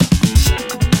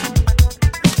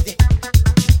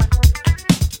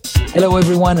Hello,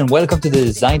 everyone, and welcome to the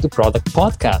Design to Product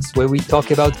podcast, where we talk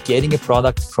about getting a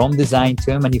product from design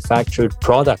to a manufactured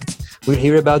product. We'll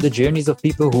hear about the journeys of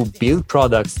people who build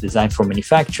products designed for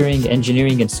manufacturing,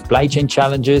 engineering, and supply chain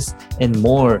challenges, and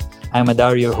more. I'm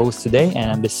Nadeau, your host today, and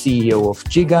I'm the CEO of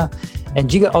Giga. And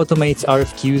Giga automates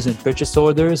RFQs and purchase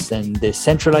orders and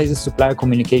centralizes supplier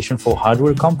communication for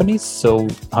hardware companies. So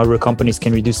hardware companies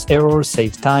can reduce errors,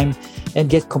 save time, and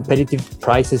get competitive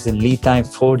prices and lead time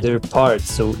for their parts.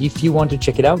 So if you want to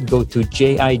check it out, go to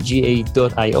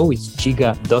jiga.io. It's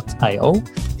giga.io.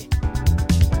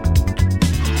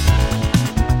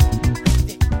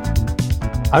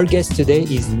 Our guest today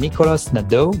is Nicolas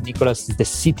Nadeau. Nicolas is the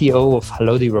CTO of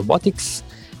Halodi Robotics.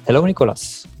 Hello,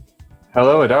 Nicolas.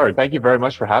 Hello, Nadeau. Thank you very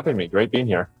much for having me. Great being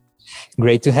here.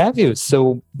 Great to have you.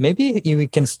 So maybe we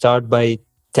can start by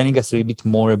telling us a little bit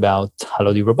more about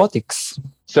Halodi Robotics.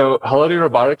 So Halodi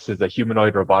Robotics is a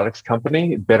humanoid robotics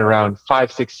company. Been around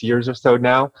 5-6 years or so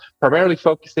now, primarily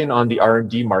focusing on the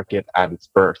R&D market at its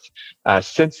birth.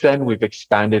 Since then, we've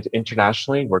expanded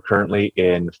internationally. We're currently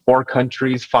in 4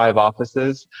 countries, 5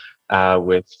 offices,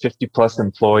 with 50 plus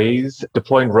employees,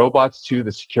 deploying robots to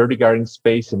the security guarding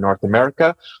space in North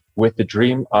America with the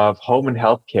dream of home and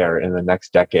healthcare in the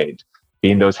next decade,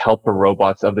 being those helper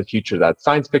robots of the future that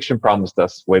science fiction promised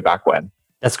us way back when.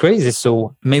 That's crazy.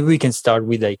 So maybe we can start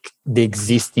with the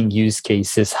existing use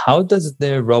cases. How does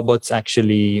the robots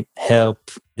actually help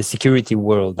the security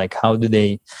world? How do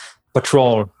they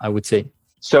patrol, I would say?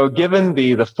 So given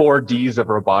the 4 Ds of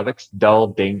robotics, dull,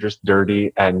 dangerous,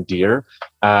 dirty, and dear,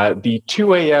 the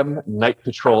 2 a.m. night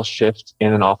patrol shift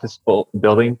in an office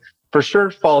building for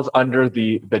sure falls under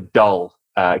the dull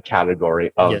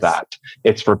category of that.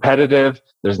 It's repetitive.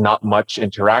 There's not much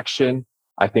interaction.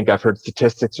 I think I've heard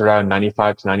statistics around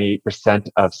 95 to 98%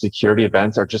 of security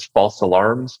events are just false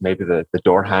alarms. Maybe the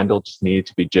door handle just needed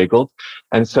to be jiggled.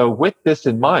 And so with this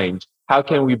in mind, how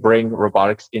can we bring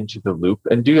robotics into the loop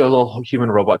and do a little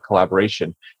human-robot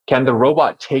collaboration? Can the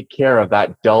robot take care of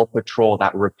that dull patrol,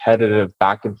 that repetitive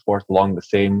back and forth along the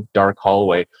same dark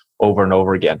hallway over and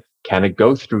over again? Can it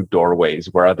go through doorways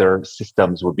where other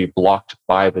systems would be blocked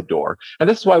by the door? And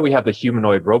this is why we have the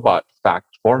humanoid robot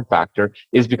form factor,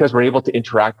 is because we're able to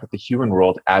interact with the human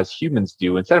world as humans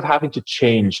do, instead of having to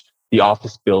change the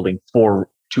office building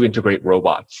to integrate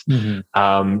robots.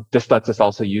 Mm-hmm. This lets us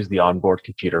also use the onboard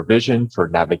computer vision for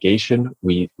navigation.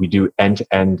 We do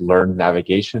end-to-end learned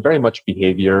navigation, very much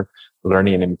behavior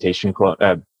learning and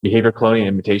behavior cloning and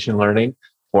imitation learning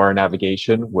for our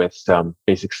navigation, with some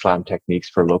basic SLAM techniques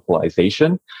for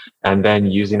localization. And then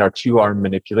using our 2-arm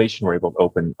manipulation, we're able to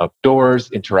open up doors,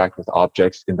 interact with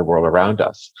objects in the world around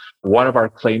us. One of our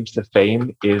claims to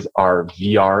fame is our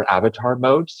VR avatar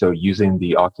mode. So using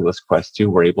the Oculus Quest 2,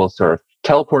 we're able to sort of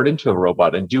teleport into a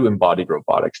robot and do embodied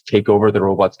robotics, take over the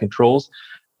robot's controls.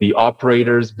 The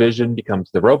operator's vision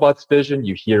becomes the robot's vision.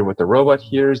 You hear what the robot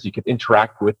hears. You can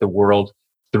interact with the world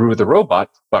through the robot,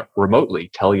 but remotely,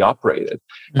 teleoperated.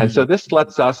 Mm-hmm. And so this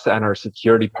lets us and our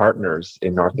security partners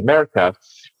in North America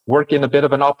work in a bit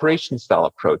of an operations style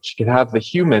approach. You can have the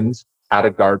humans at a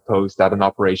guard post, at an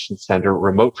operations center,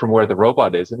 remote from where the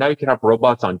robot is. And now you can have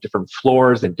robots on different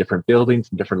floors in different buildings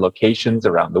in different locations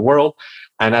around the world.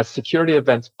 And as security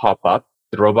events pop up,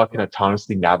 the robot can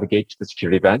autonomously navigate to the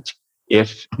security event.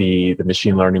 If the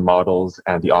machine learning models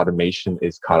and the automation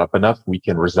is caught up enough, we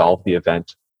can resolve the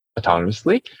event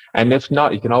autonomously. And if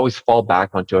not, you can always fall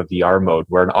back onto a VR mode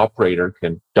where an operator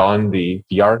can don the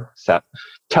VR set,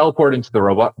 teleport into the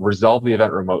robot, resolve the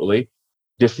event remotely,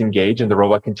 disengage, and the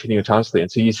robot continue autonomously.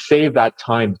 And so you save that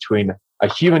time between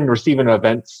a human receiving an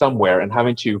event somewhere and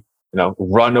having to,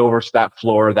 run over to that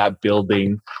floor, that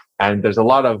building. And there's a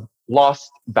lot of lost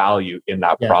value in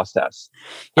that process.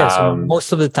 Yeah. So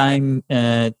most of the time,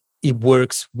 it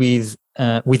works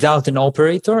without an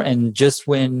operator, and just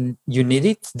when you need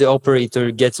it, the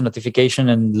operator gets a notification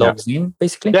and logs in,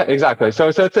 basically. Yeah, exactly. So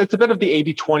it's a bit of the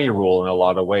 80-20 rule in a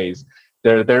lot of ways.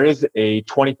 There is a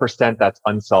 20% that's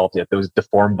unsolved yet. Those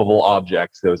deformable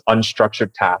objects, those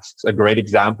unstructured tasks. A great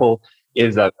example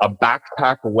is a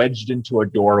backpack wedged into a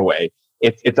doorway.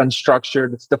 It's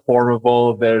unstructured. It's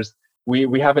deformable.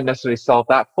 We haven't necessarily solved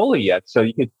that fully yet. So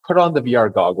you could put on the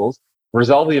VR goggles,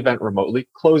 resolve the event remotely,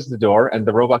 close the door, and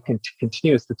the robot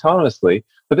continues autonomously.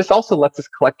 But this also lets us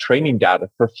collect training data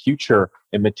for future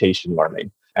imitation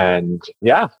learning. And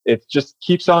it just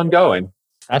keeps on going.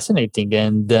 Fascinating.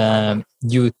 And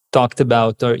you talked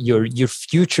about your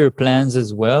future plans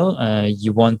as well.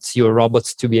 You want your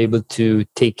robots to be able to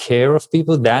take care of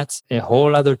people. That's a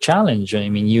whole other challenge. I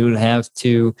mean, you'll have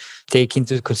to take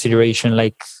into consideration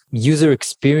user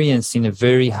experience in a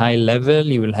very high level.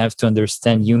 You will have to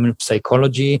understand human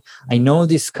psychology. I know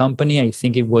this company, I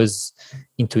think it was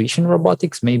Intuition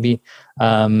Robotics, maybe,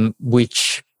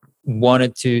 which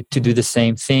wanted to do the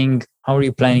same thing. How are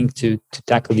you planning to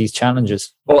tackle these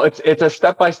challenges? Well, it's a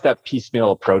step-by-step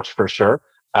piecemeal approach for sure.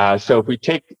 So if we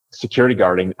take security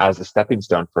guarding as a stepping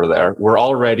stone for there, we're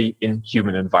already in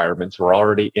human environments. We're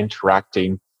already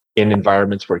interacting in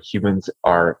environments where humans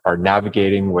are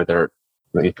navigating, whether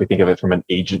if we think of it from an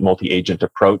multi-agent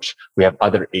approach, we have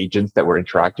other agents that we're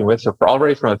interacting with. So if we're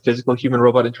already from a physical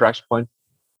human-robot interaction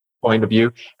point of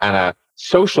view and a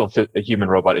social human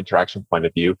robot interaction point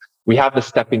of view, we have the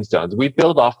stepping stones. We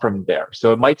build off from there.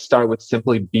 So it might start with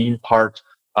simply being part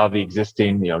of the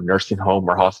existing, nursing home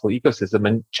or hospital ecosystem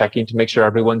and checking to make sure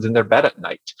everyone's in their bed at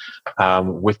night.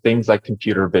 With things like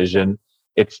computer vision,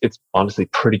 it's honestly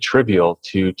pretty trivial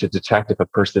to detect if a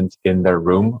person's in their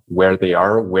room, where they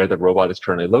are, where the robot is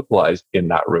currently localized in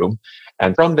that room.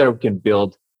 And from there, we can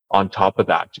build on top of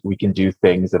that. We can do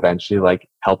things eventually like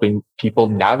helping people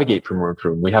navigate from room to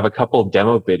room. We have a couple of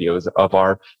demo videos of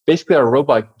our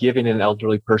robot giving an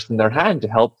elderly person their hand to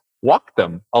help walk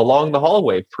them along the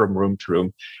hallway from room to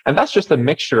room. And that's just a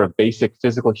mixture of basic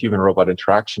physical human robot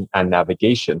interaction and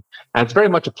navigation. And it's very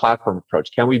much a platform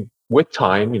approach. Can we, with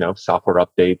time, software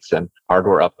updates and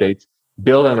hardware updates,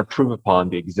 build and improve upon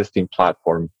the existing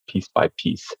platform piece by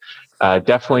piece?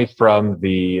 Definitely from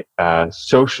the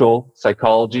social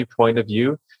psychology point of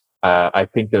view, I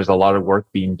think there's a lot of work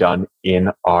being done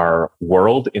in our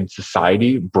world, in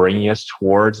society, bringing us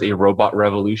towards a robot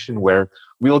revolution where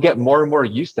we will get more and more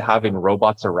used to having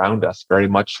robots around us, very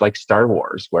much like Star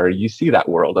Wars, where you see that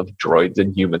world of droids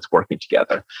and humans working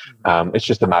together. It's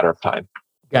just a matter of time.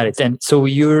 Got it. And so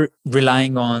you're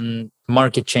relying on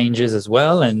market changes as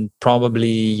well, and probably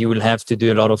you will have to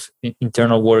do a lot of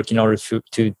internal work in order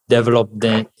to develop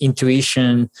the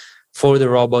intuition for the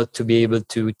robot to be able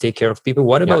to take care of people.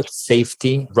 What about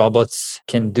safety? Robots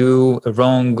can do a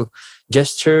wrong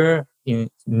gesture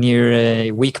near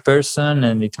a weak person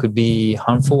and it could be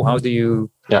harmful. How do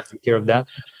you take care of that?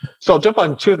 So I'll jump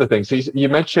on two of the things. So you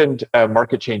mentioned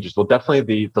market changes. Well,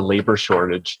 definitely the labor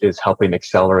shortage is helping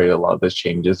accelerate a lot of those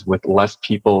changes, with less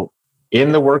people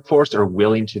in the workforce are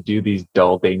willing to do these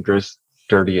dull, dangerous,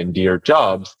 dirty, and dear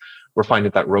jobs. We're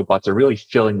finding that robots are really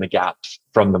filling the gaps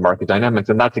from the market dynamics,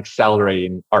 and that's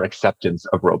accelerating our acceptance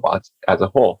of robots as a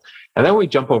whole. And then we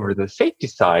jump over to the safety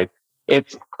side.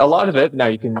 It's a lot of it. Now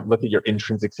you can look at your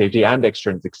intrinsic safety and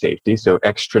extrinsic safety. So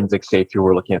extrinsic safety,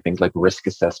 we're looking at things like risk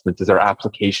assessment. Is our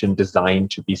application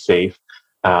designed to be safe?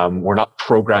 We're not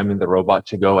programming the robot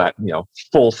to go at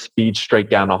full speed straight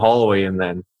down a hallway and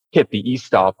then hit the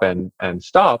e-stop and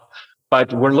stop.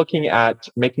 But we're looking at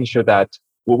making sure that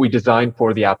what we design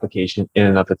for the application in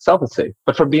and of itself is safe.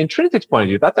 But from the intrinsic point of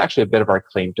view, that's actually a bit of our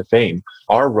claim to fame.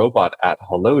 Our robot at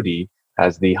Halodi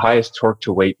has the highest torque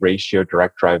to weight ratio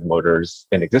direct drive motors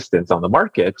in existence on the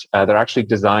market. They're actually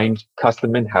designed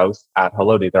custom in-house at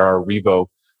Halodi. They're our Revo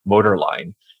motor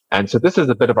line. And so this is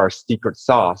a bit of our secret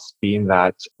sauce, being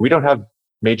that we don't have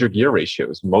major gear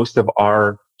ratios. Most of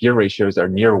our gear ratios are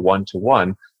near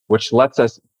 1-to-1, which lets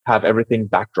us have everything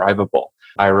back drivable.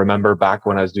 I remember back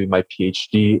when I was doing my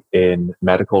PhD in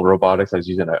medical robotics, I was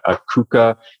using a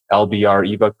KUKA LBR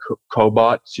EVA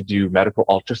cobot to do medical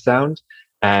ultrasound.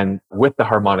 And with the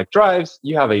harmonic drives,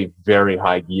 you have a very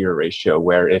high gear ratio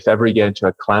where if ever you get into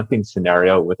a clamping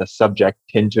scenario with a subject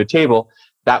pinned to a table,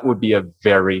 that would be a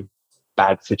very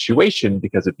bad situation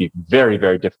because it'd be very,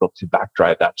 very difficult to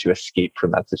backdrive that, to escape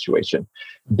from that situation.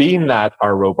 Being that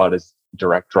our robot is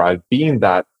direct drive, being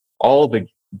that all the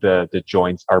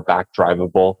joints are back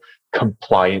drivable,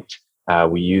 compliant.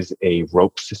 We use a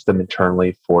rope system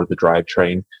internally for the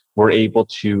drivetrain. We're able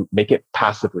to make it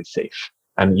passively safe.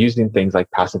 And using things like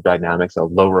passive dynamics, a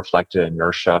low reflected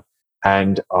inertia,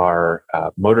 and our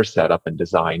motor setup and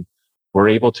design, we're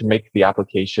able to make the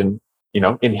application,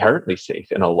 inherently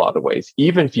safe in a lot of ways.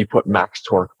 Even if you put max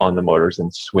torque on the motors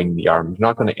and swing the arm, you're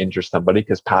not going to injure somebody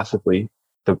because passively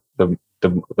the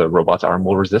robot's arm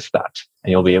will resist that,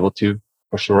 and you'll be able to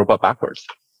push the robot backwards.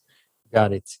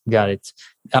 Got it.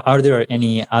 Are there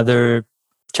any other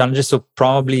challenges? So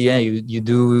probably, you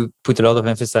do put a lot of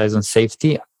emphasis on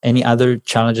safety. Any other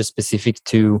challenges specific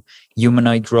to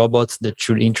humanoid robots that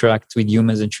should interact with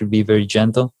humans and should be very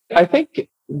gentle? I think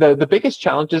the biggest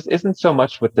challenges isn't so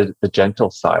much with the gentle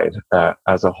side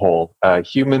as a whole.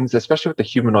 Humans, especially with the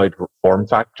humanoid form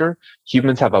factor,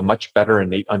 humans have a much better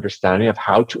innate understanding of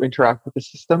how to interact with the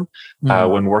system.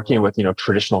 When working with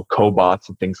traditional cobots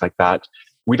and things like that,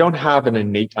 we don't have an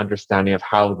innate understanding of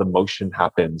how the motion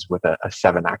happens with a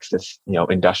 7-axis,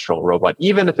 industrial robot.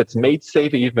 Even if it's made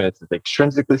safe, even if it's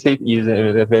extrinsically safe,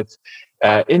 even if it's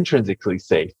intrinsically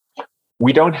safe,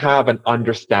 we don't have an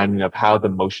understanding of how the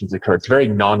motions occur. It's very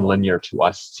nonlinear to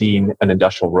us seeing an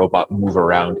industrial robot move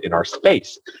around in our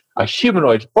space. A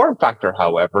humanoid form factor,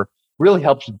 however, really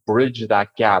helps bridge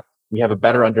that gap. We have a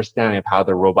better understanding of how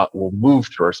the robot will move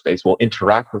through our space, will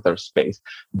interact with our space.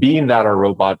 Being that our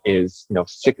robot is,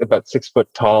 about 6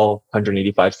 foot tall,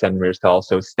 185 centimeters tall,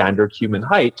 so standard human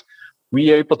height,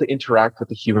 we are able to interact with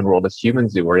the human world as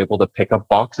humans do. We're able to pick up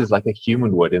boxes like a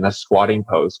human would in a squatting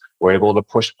pose. We're able to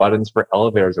push buttons for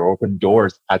elevators or open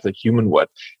doors as a human would.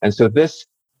 And so this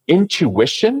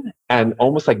intuition and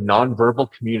almost like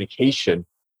nonverbal communication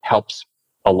helps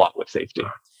a lot with safety.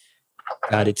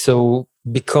 Got it. So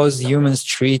because humans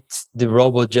treat the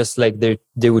robot just like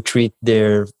they would treat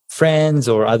their friends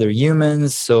or other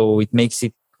humans, so it makes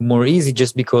it more easy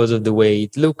just because of the way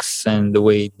it looks and the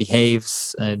way it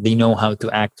behaves. They know how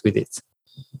to act with it.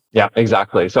 Yeah,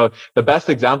 exactly. So the best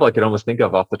example I can almost think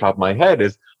of off the top of my head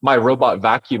is my robot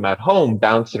vacuum at home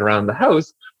bouncing around the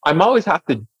house. I'm always have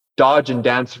to dodge and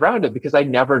dance around it because I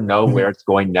never know where it's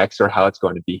going next or how it's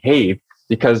going to behave,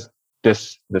 because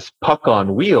this puck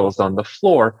on wheels on the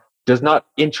floor does not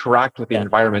interact with the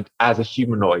environment as a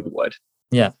humanoid would.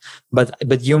 Yeah, but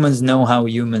humans know how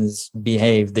humans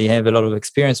behave. They have a lot of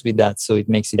experience with that, so it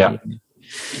makes it easier.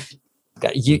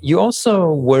 You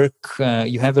also work.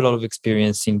 You have a lot of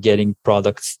experience in getting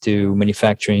products to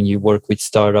manufacturing. You work with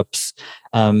startups.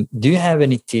 Do you have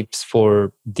any tips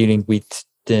for dealing with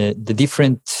the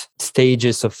different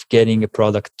stages of getting a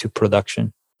product to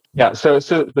production? Yeah. So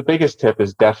the biggest tip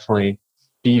is definitely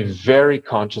be very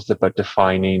conscious about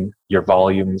defining your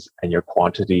volumes and your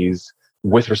quantities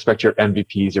with respect to your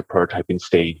MVPs, your prototyping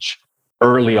stage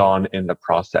early on in the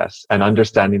process, and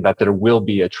understanding that there will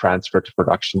be a transfer to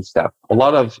production step. A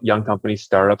lot of young companies,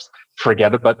 startups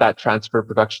forget about that transfer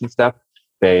production step.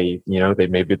 They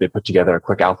put together a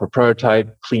quick alpha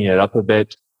prototype, clean it up a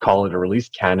bit, call it a release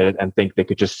candidate, and think they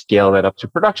could just scale that up to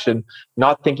production,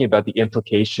 not thinking about the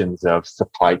implications of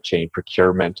supply chain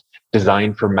procurement,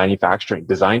 design for manufacturing,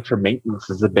 design for maintenance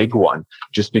is a big one.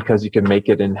 Just because you can make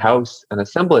it in-house and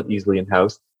assemble it easily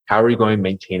in-house, how are you going to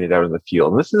maintain it out in the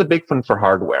field? And this is a big one for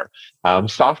hardware.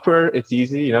 Software, it's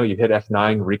easy. You hit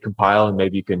F9, recompile, and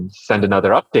maybe you can send another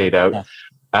update out.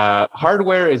 Yeah.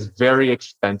 Hardware is very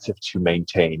expensive to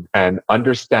maintain, and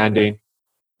understanding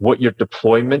what your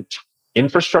deployment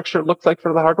infrastructure looks like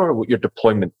for the hardware, what your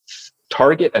deployment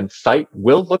target and site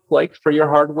will look like for your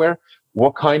hardware,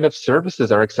 what kind of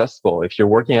services are accessible. If you're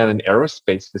working at an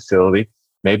aerospace facility,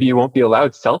 maybe you won't be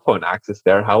allowed cell phone access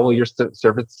there. How will your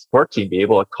service support team be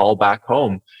able to call back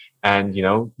home and,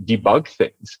 debug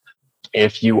things?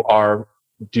 If you are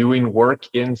doing work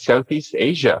in Southeast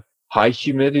Asia, high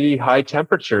humidity, high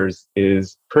temperatures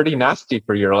is pretty nasty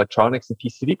for your electronics and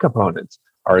PCB components.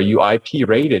 Are you IP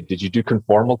rated? Did you do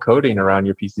conformal coding around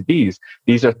your PCBs?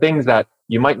 These are things that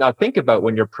you might not think about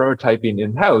when you're prototyping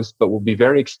in-house, but will be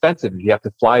very expensive if you have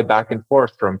to fly back and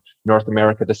forth from North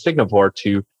America to Singapore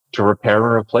to repair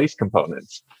and replace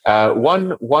components.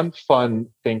 One fun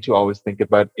thing to always think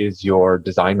about is your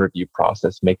design review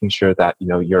process, making sure that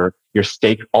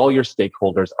all your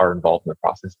stakeholders are involved in the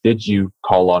process. Did you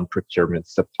call on procurement,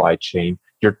 supply chain,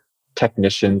 your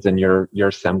technicians, and your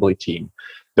assembly team?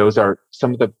 Those are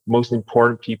some of the most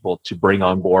important people to bring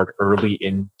on board early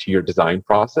into your design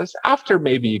process, after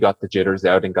maybe you got the jitters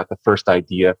out and got the first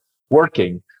idea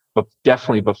working, but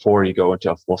definitely before you go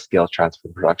into a full-scale transfer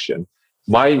production.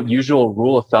 My usual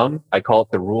rule of thumb, I call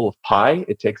it the rule of pi.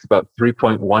 It takes about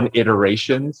 3.1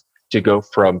 iterations to go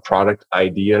from product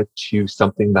idea to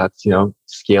something that's,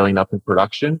 scaling up in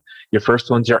production. Your first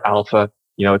one's your alpha,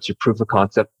 it's your proof of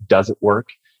concept. Does it work?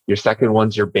 Your second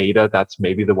one's your beta. That's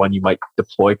maybe the one you might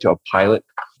deploy to a pilot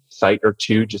site or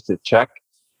two just to check.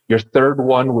 Your third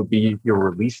one would be your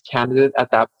release candidate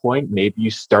at that point. Maybe you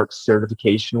start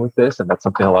certification with this, and that's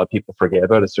something a lot of people forget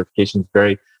about. A certification is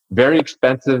very, very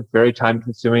expensive, very time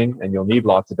consuming, and you'll need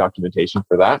lots of documentation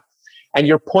for that. And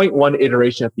your 0.1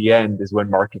 iteration at the end is when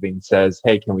marketing says,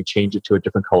 hey, can we change it to a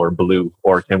different color blue?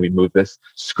 Or can we move this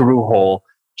screw hole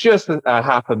just a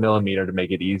half a millimeter to make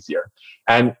it easier?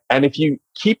 And if you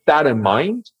keep that in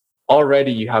mind,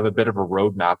 already you have a bit of a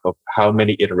roadmap of how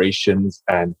many iterations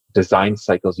and design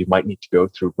cycles you might need to go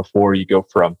through before you go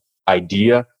from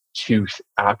idea to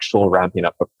actual ramping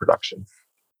up of production.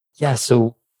 Yeah,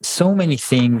 so many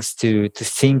things to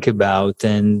think about.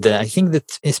 And I think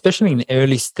that especially in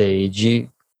early stage,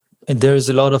 there's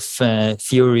a lot of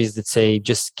theories that say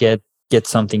just get get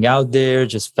something out there,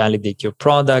 just validate your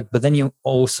product. But then you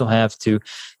also have to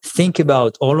think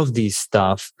about all of these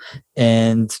stuff.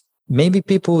 And maybe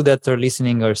people that are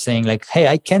listening are saying like, hey,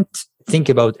 I can't think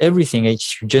about everything. I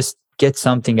should just get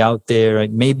something out there.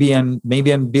 Maybe I'm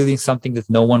building something that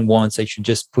no one wants. I should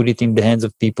just put it in the hands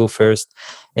of people first,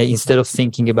 instead of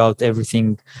thinking about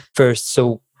everything first.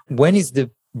 So when is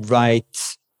the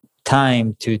right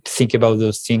time to think about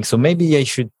those things? So maybe I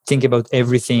should think about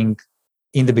everything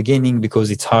in the beginning because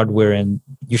it's hardware, and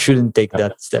you shouldn't take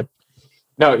that step.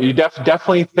 No, you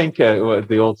definitely think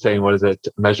the old saying, what is it?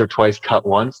 Measure twice, cut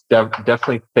once.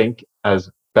 Definitely think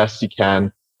as best you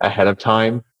can ahead of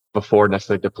time before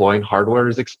necessarily deploying. Hardware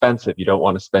is expensive. You don't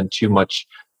want to spend too much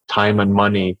time and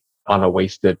money on a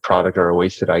wasted product or a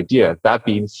wasted idea. That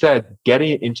being said,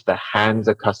 getting it into the hands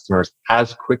of customers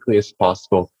as quickly as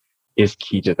possible is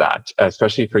key to that,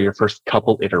 especially for your first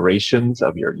couple iterations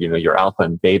of your alpha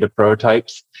and beta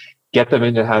prototypes. Get them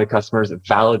into the hands of customers,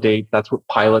 validate. That's what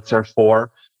pilots are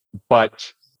for.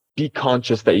 But be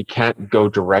conscious that you can't go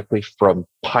directly from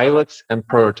pilots and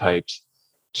prototypes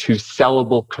to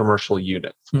sellable commercial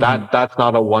units. Mm-hmm. That's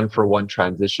not a one-for-one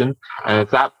transition. And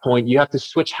at that point, you have to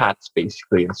switch hats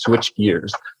basically and switch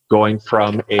gears, going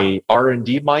from a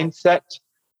R&D mindset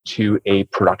to a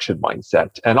production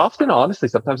mindset. And often, honestly,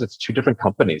 sometimes it's two different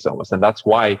companies almost. And that's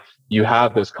why you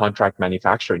have those contract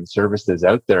manufacturing services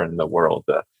out there in the world,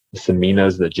 the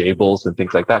Seminas, the Jables, and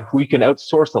things like that, who you can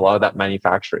outsource a lot of that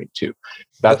manufacturing to.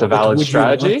 That's a valid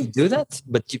strategy. Would you want to do that?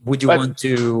 But would you want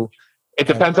to... It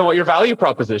depends on what your value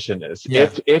proposition is. Yeah.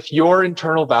 If your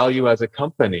internal value as a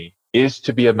company is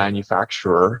to be a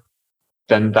manufacturer,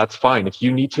 then that's fine. If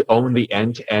you need to own the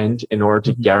end-to-end in order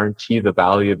to guarantee the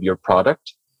value of your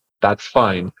product, that's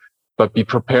fine. But be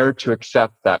prepared to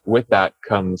accept that with that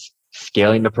comes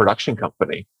scaling the production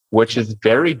company, which is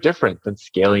very different than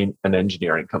scaling an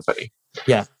engineering company.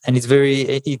 Yeah, and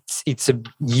it's a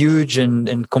huge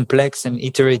and complex and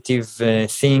iterative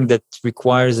thing that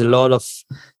requires a lot of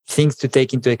things to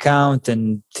take into account,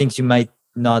 and things you might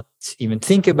not even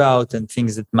think about, and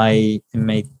things that may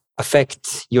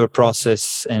affect your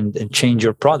process and change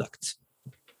your product.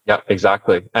 Yeah,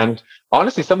 exactly. And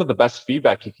honestly, some of the best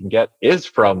feedback you can get is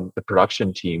from the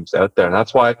production teams out there. And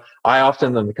that's why I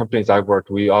often, in the companies I've worked,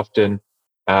 we often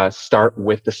start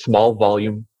with the small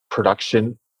volume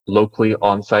production locally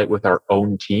on site with our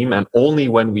own team. And only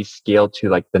when we scale to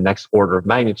like the next order of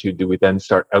magnitude do we then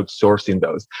start outsourcing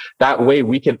those. That way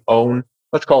we can own,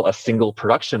 let's call it a single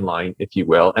production line, if you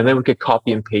will, and then we could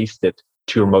copy and paste it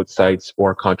to remote sites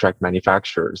or contract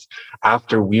manufacturers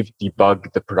after we've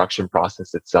debugged the production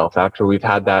process itself, after we've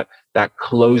had that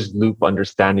closed loop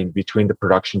understanding between the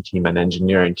production team and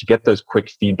engineering to get those quick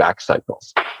feedback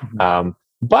cycles. Mm-hmm.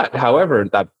 But however,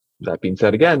 that being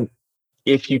said, again,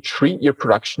 if you treat your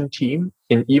production team,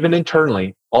 even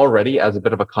internally, already as a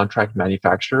bit of a contract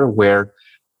manufacturer where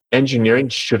engineering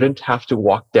shouldn't have to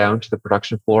walk down to the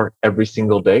production floor every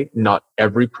single day, not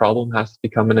every problem has to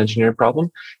become an engineering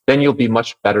problem, then you'll be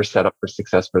much better set up for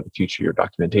success for the future. Your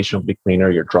documentation will be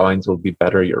cleaner, your drawings will be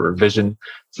better, your revision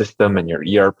system and your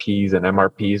ERPs and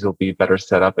MRPs will be better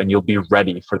set up, and you'll be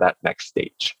ready for that next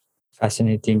stage.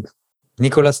 Fascinating.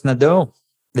 Nicolas Nadeau,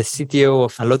 the CTO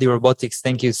of Halodi Robotics,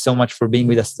 thank you so much for being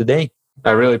with us today.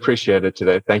 I really appreciate it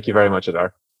today. Thank you very much,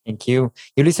 Adar. Thank you.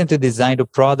 You listen to Design to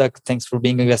Product. Thanks for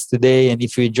being with us today. And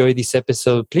if you enjoyed this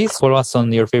episode, please follow us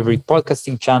on your favorite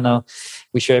podcasting channel.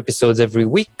 We share episodes every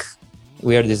week.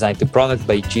 We are Design to Product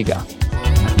by Giga.